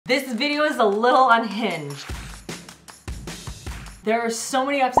This video is a little unhinged. There are so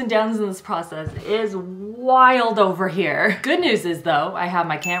many ups and downs in this process. It is wild over here. Good news is though, I have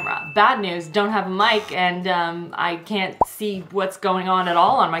my camera. Bad news, don't have a mic and I can't see what's going on at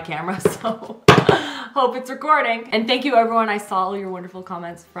all on my camera, so hope it's recording. And thank you everyone, I saw all your wonderful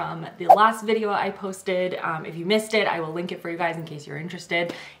comments from the last video I posted. If you missed it, I will link it for you guys in case you're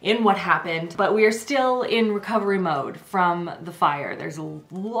interested in what happened. But we are still in recovery mode from the fire. There's a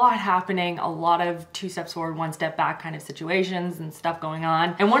lot happening, a lot of 2 steps forward, 1 step back kind of situations and stuff going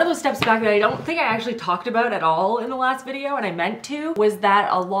on. And one of those steps back that I don't think I actually talked about at all in the last video, and I meant to, was that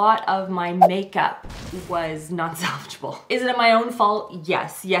a lot of my makeup was non-salvageable. Is it my own fault?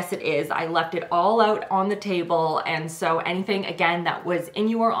 Yes, yes it is. I left it all out on the table, and so anything again that was in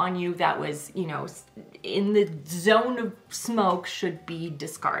you or on you that was, you know, in the zone of smoke should be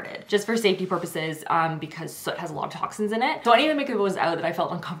discarded just for safety purposes, because soot has a lot of toxins in it. So any of the makeup that was out that I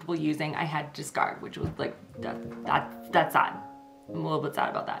felt uncomfortable using, I had to discard, which was like, that's sad. I'm a little bit sad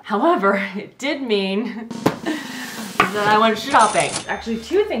about that. However, it did mean that I went shopping. Actually,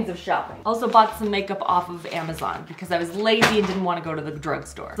 2 things of shopping. Also bought some makeup off of Amazon because I was lazy and didn't want to go to the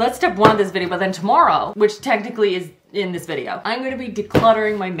drugstore. So that's step 1 of this video, but then tomorrow, which technically is in this video, I'm gonna be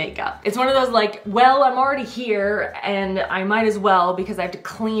decluttering my makeup. It's one of those like, well, I'm already here and I might as well because I have to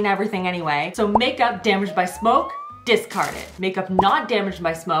clean everything anyway. So makeup damaged by smoke, discard it. Makeup not damaged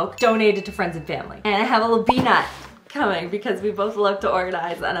by smoke, donate it to friends and family. And I have a little peanut coming because we both love to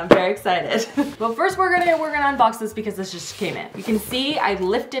organize and I'm very excited. But first we're gonna unbox this because this just came in. You can see I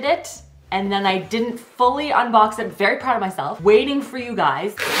lifted it and then I didn't fully unbox it. Very proud of myself. Waiting for you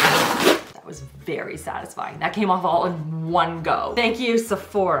guys. That was very satisfying. That came off all in one go. Thank you,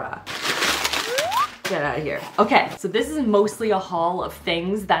 Sephora. Get out of here. Okay, so this is mostly a haul of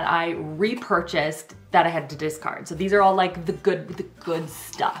things that I repurchased that I had to discard. So these are all like the good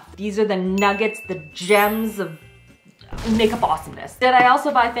stuff. These are the nuggets, the gems of makeup awesomeness. Did I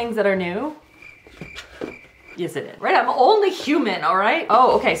also buy things that are new? Yes, I did. Right, I'm only human, all right?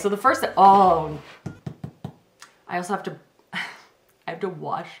 Oh, okay, so the first, I also have to, I have to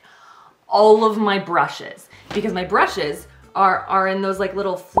wash all of my brushes because my brushes are in those like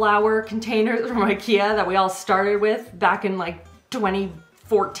little flower containers from IKEA that we all started with back in like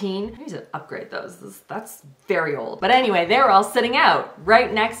 2014. I need to upgrade those. That's very old. But anyway, they were all sitting out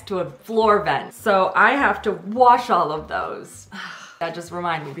right next to a floor vent. So I have to wash all of those. That just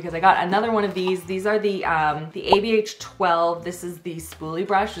reminded me because I got another one of these. These are the ABH 12. This is the spoolie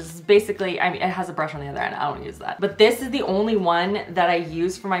brush. This is basically, I mean, it has a brush on the other end. I don't use that. But this is the only one that I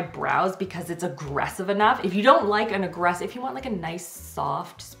use for my brows because it's aggressive enough. If you don't like an aggressive, if you want like a nice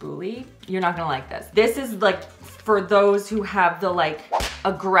soft spoolie, you're not gonna like this. This is like for those who have the like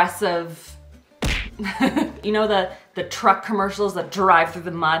aggressive, you know, the truck commercials that drive through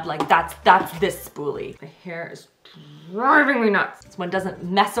the mud, like that's this spoolie. My hair is driving me nuts. This one doesn't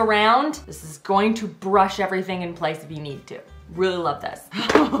mess around. This is going to brush everything in place if you need to. Really love this.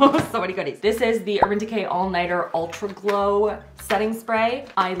 So many goodies. This is the Urban Decay All Nighter Ultra Glow setting spray.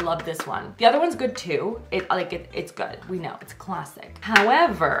 I love this one. The other one's good too. It's good. We know it's classic.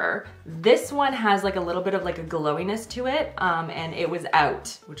 However, this one has like a little bit of like a glowiness to it, and it was out,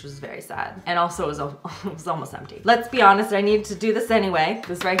 which was very sad. And also it was almost empty. Let's be honest, I needed to do this anyway.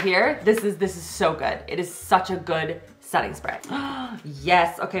 This right here, this is so good. It is such a good setting spray.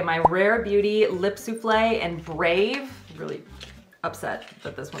 Yes, okay, my Rare Beauty Lip Souffle and Brave. Really upset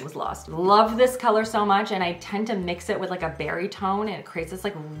that this one was lost. Love this color so much, and I tend to mix it with like a berry tone and it creates this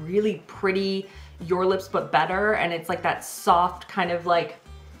like really pretty Your Lips But Better, and it's like that soft kind of like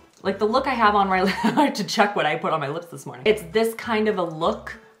the look I have on my lips. I had to check what I put on my lips this morning. It's this kind of a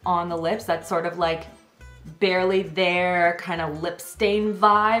look on the lips that's sort of like barely there kind of lip stain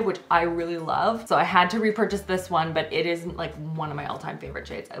vibe, which I really love. So I had to repurchase this one, but it is like one of my all-time favorite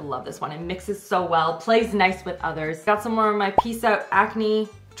shades. I love this one. It mixes so well, plays nice with others. Got some more of my Peace Out acne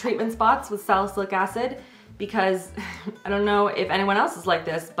treatment spots with salicylic acid because I don't know if anyone else is like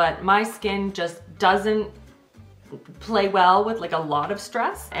this, but my skin just doesn't play well with like a lot of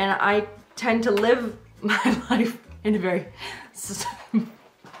stress, and I tend to live my life in a very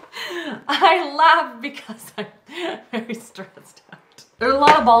I laugh because I'm very stressed out. There's a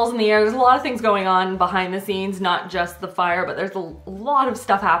lot of balls in the air. There's a lot of things going on behind the scenes, not just the fire, but there's a lot of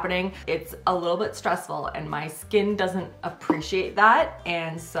stuff happening. It's a little bit stressful and my skin doesn't appreciate that.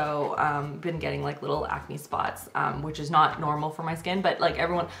 And so been getting like little acne spots, which is not normal for my skin, but like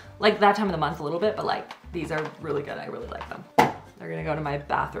everyone, like that time of the month a little bit, but like these are really good. I really like them. They're gonna go to my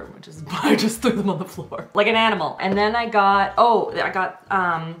bathroom, which is why I just threw them on the floor. Like an animal. And then I got,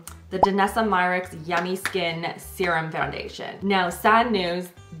 the Danessa Myricks Yummy Skin Serum Foundation. Now, sad news,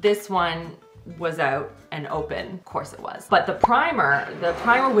 this one was out and open. Of course it was. But the primer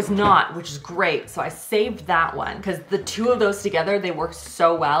was not, which is great. So I saved that one because the two of those together, they work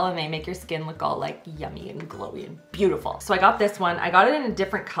so well and they make your skin look all like yummy and glowy and beautiful. So I got this one. I got it in a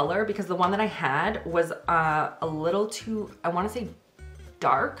different color because the one that I had was a little too, I want to say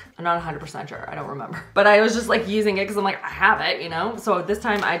dark. I'm not 100% sure, I don't remember. But I was just like using it because I'm like, I have it, you know? So this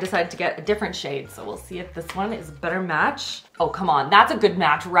time I decided to get a different shade. So we'll see if this one is a better match. Oh, come on, that's a good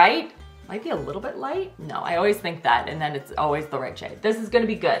match, right? Might be a little bit light. No, I always think that, and then it's always the right shade. This is gonna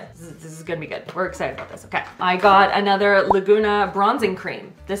be good. This is gonna be good. We're excited about this, okay. I got another Laguna bronzing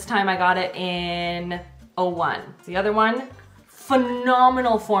cream. This time I got it in 01. The other one,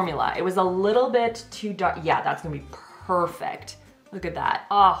 phenomenal formula. It was a little bit too dark. Yeah, that's gonna be perfect. Look at that.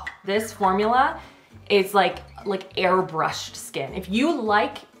 Oh, this formula is like airbrushed skin. If you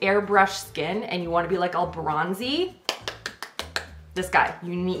like airbrushed skin and you wanna be like all bronzy, this guy,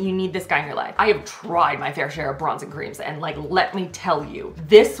 you need this guy in your life. I have tried my fair share of bronzing creams and like, let me tell you,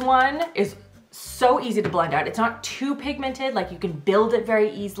 this one is so easy to blend out. It's not too pigmented, like you can build it very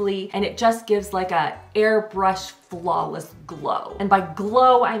easily, and it just gives like a airbrush flawless glow. And by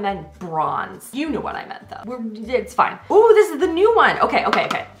glow, I meant bronze. You know what I meant though. It's fine. Ooh, this is the new one. Okay.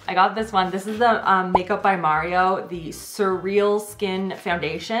 I got this one. This is the Makeup by Mario, the Surreal Skin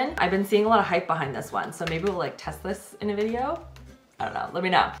Foundation. I've been seeing a lot of hype behind this one, so maybe we'll like test this in a video. I don't know, let me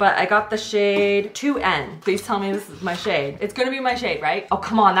know. But I got the shade 2N. Please tell me this is my shade. It's gonna be my shade, right? Oh,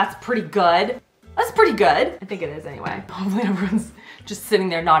 come on, that's pretty good. That's pretty good. I think it is anyway. Hopefully everyone's just sitting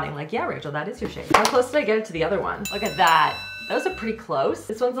there nodding like, yeah, Rachel, that is your shade. How close did I get it to the other one? Look at that. Those are pretty close.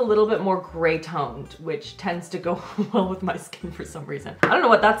 This one's a little bit more gray toned, which tends to go well with my skin for some reason. I don't know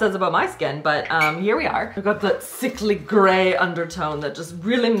what that says about my skin, but here we are. I've got that sickly gray undertone that just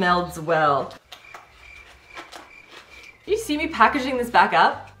really melds well. You see me packaging this back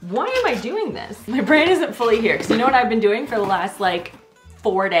up? Why am I doing this? My brain isn't fully here, because you know what I've been doing for the last like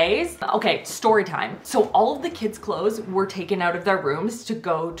 4 days? Okay, story time. So all of the kids' clothes were taken out of their rooms to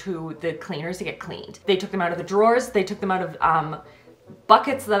go to the cleaners to get cleaned. They took them out of the drawers, they took them out of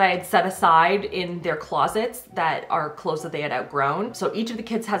buckets that I had set aside in their closets that are clothes that they had outgrown. So each of the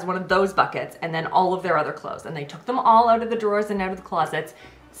kids has one of those buckets and then all of their other clothes. And they took them all out of the drawers and out of the closets,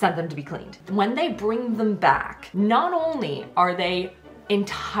 sent them to be cleaned. When they bring them back, not only are they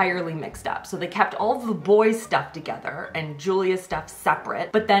entirely mixed up, so they kept all of the boys' stuff together and Julia's stuff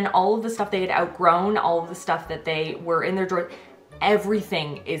separate, but then all of the stuff they had outgrown, all of the stuff that they were in their drawer,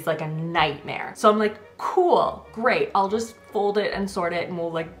 everything is like a nightmare. So I'm like, cool, great, I'll just fold it and sort it and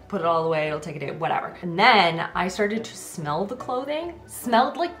we'll like put it all away, it'll take a day, whatever. And then I started to smell the clothing,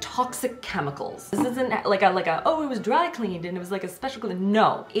 smelled like toxic chemicals. This isn't like a oh, it was dry cleaned and it was like a special clean.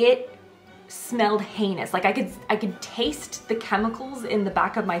 No, it smelled heinous. Like I could taste the chemicals in the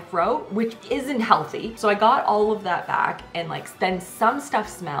back of my throat, which isn't healthy. So I got all of that back, and like then some stuff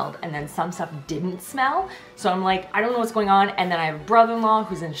smelled and then some stuff didn't smell. So I'm like, I don't know what's going on. And then I have a brother-in-law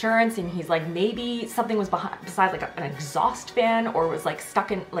who's insurance, and he's like, maybe something was beside like an exhaust fan, or was like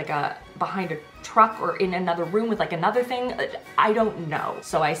stuck in like behind a truck or in another room with like another thing. I don't know.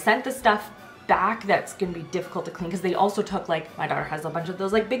 So I sent the stuff back that's gonna be difficult to clean, because they also took, like, my daughter has a bunch of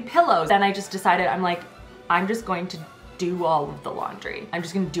those like big pillows. Then I just decided, I'm like, I'm just going to do all of the laundry. I'm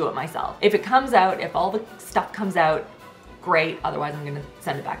just gonna do it myself. If it comes out, if all the stuff comes out, great. Otherwise I'm gonna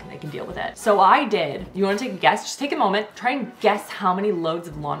send it back and they can deal with it. So I did. You wanna take a guess? Just take a moment, try and guess how many loads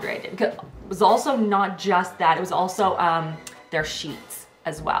of laundry I did. Because it was also not just that, it was also their sheets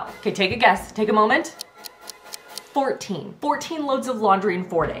as well. Okay, take a guess, take a moment. 14 loads of laundry in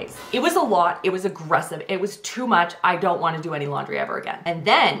 4 days. It was a lot, it was aggressive, it was too much. I don't want to do any laundry ever again. And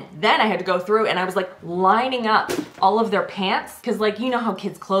then I had to go through and I was like lining up all of their pants, because like, you know how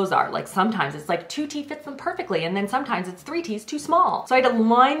kids' clothes are. Like sometimes it's like 2T fits them perfectly, and then sometimes it's 3T's too small. So I had to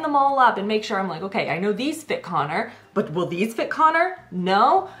line them all up and make sure, I'm like, okay, I know these fit Connor, but will these fit Connor?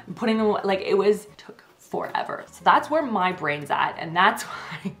 No. I'm putting them, like, took forever. So that's where my brain's at, and that's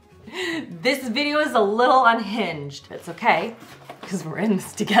why this video is a little unhinged. It's okay, because we're in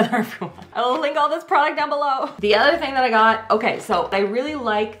this together, everyone. I will link all this product down below. The other thing that I got, okay, so I really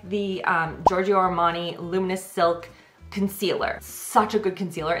like the Giorgio Armani Luminous Silk Concealer. Such a good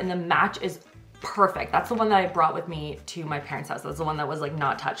concealer, and the match is perfect. That's the one that I brought with me to my parents' house. That's the one that was like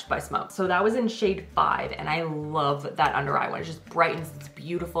not touched by smoke. So that was in shade 5, and I love that under eye one. It just brightens, it's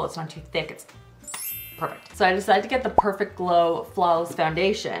beautiful, it's not too thick, it's perfect. So I decided to get the Perfect Glow Flawless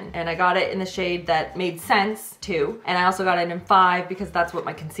Foundation, and I got it in the shade that made sense too. And I also got it in 5 because that's what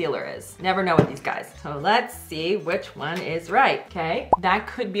my concealer is. Never know with these guys. So let's see which one is right. Okay, that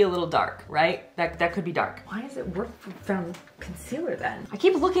could be a little dark, right? That could be dark. Why does it work for concealer then? I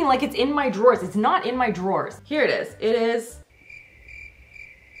keep looking like it's in my drawers. It's not in my drawers. Here it is. It is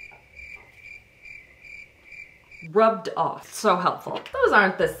rubbed off. So helpful. Those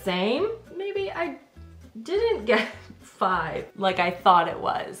aren't the same. Maybe I didn't get 5 like I thought it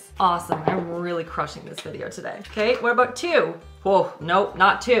was. Awesome. I'm really crushing this video today. Okay, what about 2? Whoa, nope,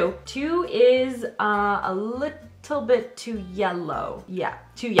 not 2. 2 is a little bit too yellow. Yeah,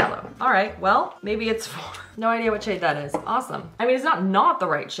 too yellow. All right, well, maybe it's 4. No idea what shade that is. Awesome. I mean, it's not the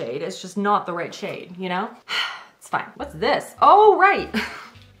right shade. It's just not the right shade, you know? It's fine. What's this? Oh, right.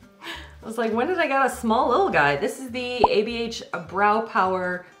 I was like, when did I get a small little guy? This is the ABH Brow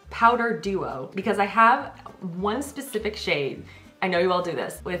Power Powder Duo, because I have one specific shade. I know you all do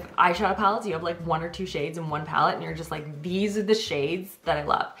this. With eyeshadow palettes, you have like 1 or 2 shades in one palette and you're just like, these are the shades that I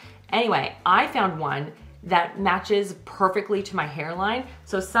love. Anyway, I found one that matches perfectly to my hairline.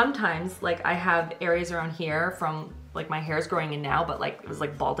 So sometimes like I have areas around here from like my hair's growing in now, but like it was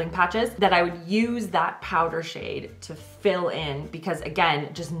like balding patches, that I would use that powder shade to fill in because again,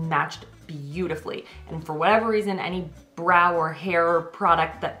 it just matched beautifully. And for whatever reason, any brow or hair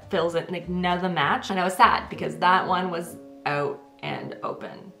product that fills it, like none of them match. And I was sad because that one was out and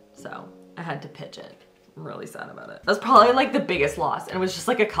open. So I had to pitch it. I'm really sad about it. That's probably like the biggest loss. And it was just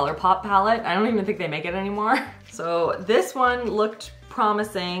like a ColourPop palette. I don't even think they make it anymore. So this one looked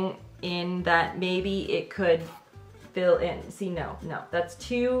promising in that maybe it could fill in. See, no, that's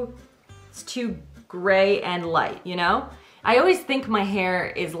it's too gray and light, you know? I always think my hair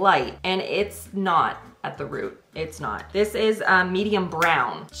is light and it's not at the root. It's not. This is medium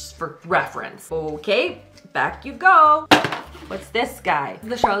brown, just for reference. Okay, back you go. What's this guy?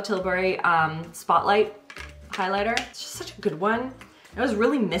 The Charlotte Tilbury Spotlight highlighter. It's just such a good one. I was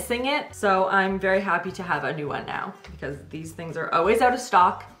really missing it, so I'm very happy to have a new one now because these things are always out of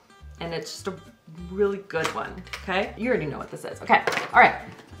stock and it's just a really good one, okay? You already know what this is, okay. All right,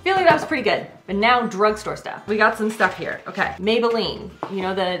 I feel like that was pretty good, but now drugstore stuff. We got some stuff here, okay. Maybelline, you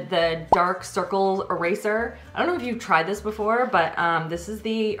know the dark circle eraser. I don't know if you've tried this before, but this is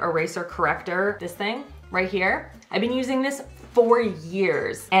the eraser corrector, this thing right here. I've been using this for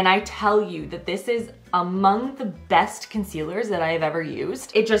years, and I tell you that this is among the best concealers that I have ever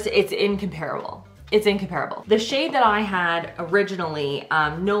used. It's incomparable. It's incomparable. The shade that I had originally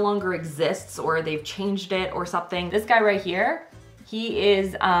no longer exists, or they've changed it or something. This guy right here, he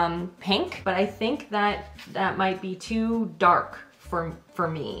is pink, but I think that might be too dark for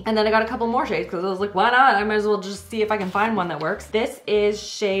me. And then I got a couple more shades because I was like, why not? I might as well just see if I can find one that works. This is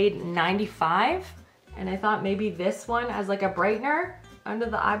shade 95, and I thought maybe this one as like a brightener under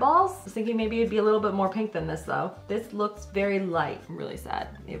the eyeballs. I was thinking maybe it'd be a little bit more pink than this though. This looks very light. I'm really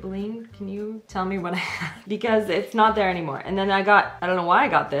sad. Maybelline, can you tell me what I have? Because it's not there anymore. And then I don't know why I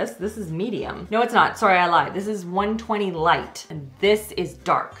got this. This is medium. No, it's not. Sorry, I lied. This is 120 light. And this is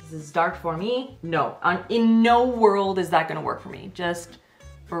dark. This is dark for me. No, in no world is that gonna work for me. Just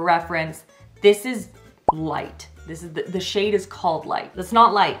for reference, this is light. This is the shade is called light. That's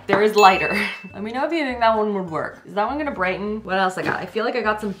not light. There is lighter. Let me know if you think that one would work. Is that one gonna brighten? What else I got? I feel like I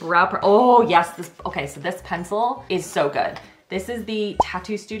got some brow. Oh yes, okay, so this pencil is so good. This is the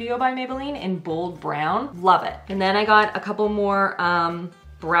TattooStudio by Maybelline in bold brown. Love it. And then I got a couple more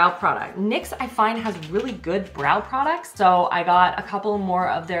brow product. NYX I find has really good brow products. So I got a couple more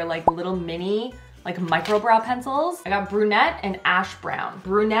of their like little mini like micro brow pencils. I got Brunette and Ash Brown.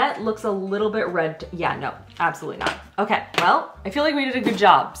 Brunette looks a little bit red. Yeah, no, absolutely not. Okay, well, I feel like we did a good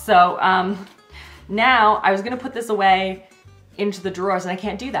job. So now I was gonna put this away into the drawers and I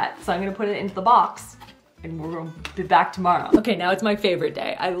can't do that. So I'm gonna put it into the box and we're gonna be back tomorrow. Okay, now it's my favorite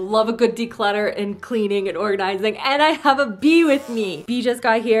day. I love a good declutter and cleaning and organizing, and I have a bee with me. Bee just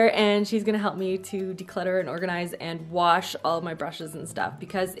got here and she's gonna help me to declutter and organize and wash all of my brushes and stuff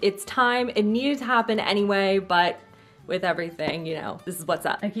because it's time. It needed to happen anyway, but with everything, you know, this is what's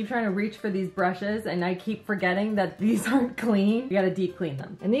up. I keep trying to reach for these brushes and I keep forgetting that these aren't clean. You gotta deep clean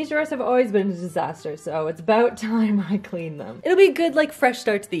them. And these drawers have always been a disaster, so it's about time I clean them. It'll be a good like fresh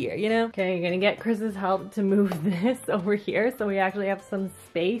start to the year, you know? Okay, I'm gonna get Chris's help to move this over here so we actually have some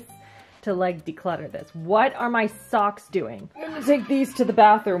space to like declutter this. What are my socks doing? I'm gonna take these to the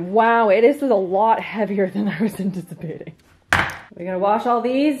bathroom. Wow, it is a lot heavier than I was anticipating. We're gonna wash all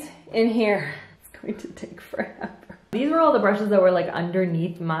these in here. It's going to take forever. These were all the brushes that were like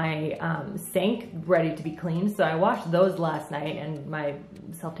underneath my sink, ready to be cleaned. So I washed those last night, and my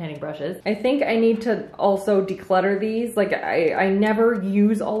self-tanning brushes. I think I need to also declutter these. Like I never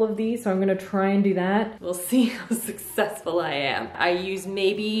use all of these, so I'm gonna try and do that. We'll see how successful I am. I use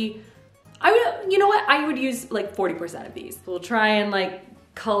maybe, you know what? I would use like 40% of these. We'll try and like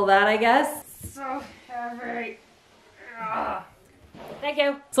cull that, I guess. So heavy. Ugh. Thank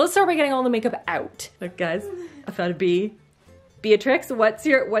you. So let's start by getting all the makeup out. Look guys, I found a bee. Beatrix, what's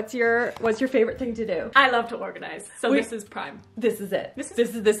your favorite thing to do? I love to organize, so this is prime. This is it. This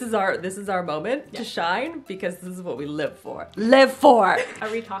is our moment to shine, because this is what we live for. Live for. Are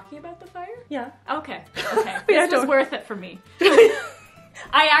we talking about the fire? Yeah. Okay. Okay. This was worth it for me.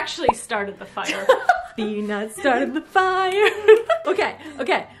 I actually started the fire. Peanut started the fire. Okay.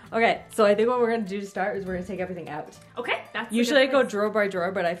 So I think what we're gonna do to start is we're gonna take everything out. Okay, that's usually I go drawer by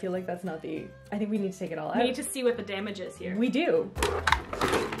drawer, but I feel like that's not the. I think we need to take it all out. We need to see what the damage is here. We do.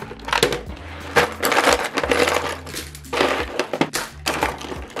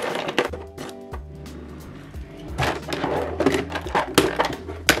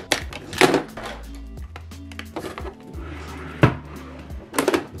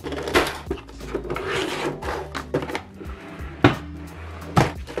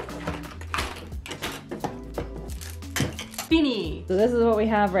 So this is what we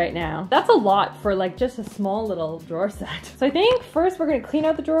have right now. That's a lot for like just a small little drawer set. So I think first we're gonna clean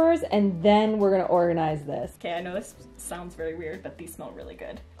out the drawers and then we're gonna organize this. Okay, I know this sounds very weird, but these smell really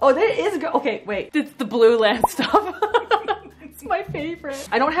good. Oh, that is good. Okay, wait. It's the blue lamp stuff. It's my favorite.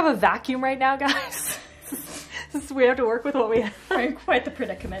 I don't have a vacuum right now, guys. We have to work with what we have. We're in quite the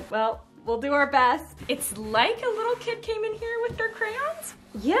predicament. Well, we'll do our best. It's like a little kid came in here with their crayons.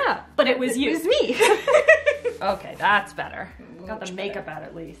 Yeah. But it was you. It was me. Okay, that's better. Got the makeup out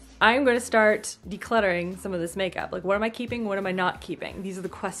at least. I'm going to start decluttering some of this makeup. Like, what am I keeping? What am I not keeping? These are the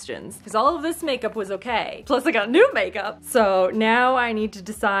questions. Because all of this makeup was okay. Plus I got new makeup. So now I need to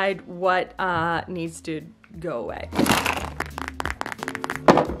decide what needs to go away.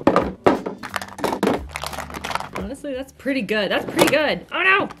 Honestly, that's pretty good. That's pretty good. Oh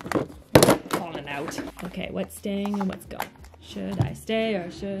no! Falling out. Okay, what's staying and what's going? Should I stay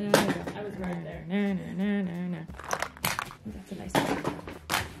or should I go? I was right there. No. That's a nice one.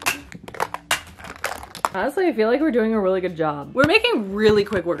 Honestly, I feel like we're doing a really good job. We're making really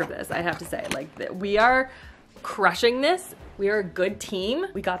quick work of this, I have to say. Like, we are crushing this. We are a good team.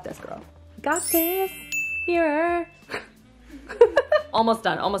 We got this, girl. We got this. Here. Almost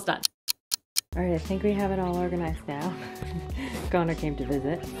done, almost done. All right, I think we have it all organized now. Connor came to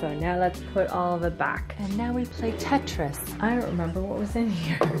visit, so now let's put all of it back. And now we play Tetris. I don't remember what was in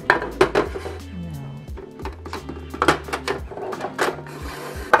here.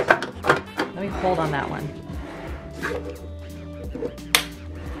 Let me hold on that one.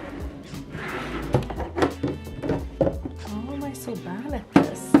 Oh, am I so bad at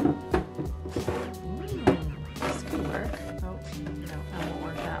this? This could work. Oh, no, that won't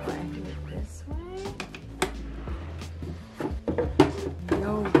work that way. Do it this way.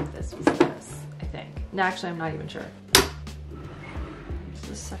 No, this was this, I think. No, actually, I'm not even sure. This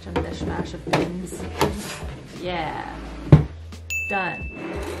is such a mishmash of things. Yeah. Done.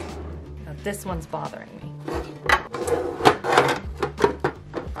 This one's bothering me.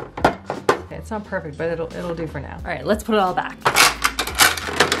 Okay, it's not perfect, but it'll do for now. All right, let's put it all back.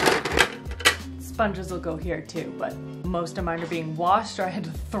 Sponges will go here too, but most of mine are being washed or I had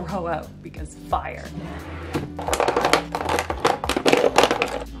to throw out because fire.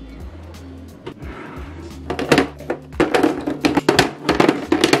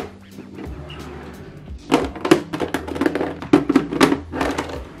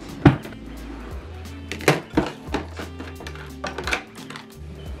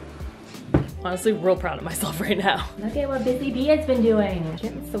 Honestly, real proud of myself right now. Look at what Busy Bee has been doing.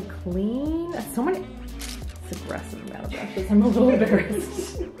 Getting so clean. So many. It's aggressive amount of brushes. I'm a little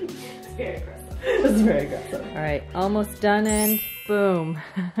embarrassed. It's very aggressive. This is very aggressive. All right, almost done and boom.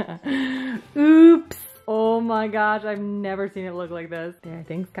 Oops. Oh my gosh, I've never seen it look like this. There are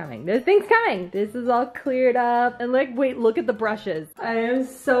things coming. There's things coming. This is all cleared up. And like, wait, look at the brushes. I am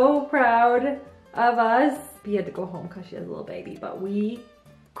so proud of us. Bee had to go home because she has a little baby, but we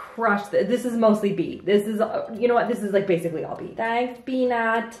crushed it. This is mostly Bee. This is, you know what, this is like basically all Bee. Thanks,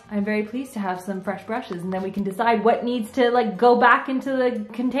 Beanut. I'm very pleased to have some fresh brushes and then we can decide what needs to like go back into the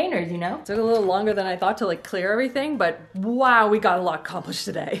containers, you know? Took a little longer than I thought to like clear everything, but wow, we got a lot accomplished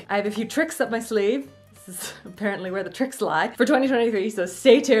today. I have a few tricks up my sleeve. This is apparently where the tricks lie for 2023. So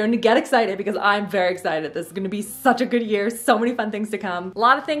stay tuned, get excited, because I'm very excited. This is gonna be such a good year, so many fun things to come. A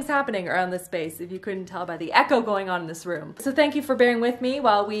lot of things happening around this space, if you couldn't tell by the echo going on in this room. So thank you for bearing with me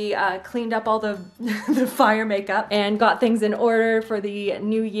while we cleaned up all the, the fire makeup and got things in order for the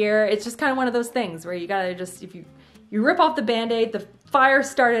new year. It's just kind of one of those things where you gotta just, if you rip off the band-aid, the fire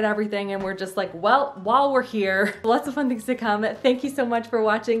started everything, and we're just like, well, while we're here, lots of fun things to come. Thank you so much for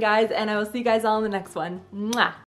watching, guys, and I will see you guys all in the next one. Mwah!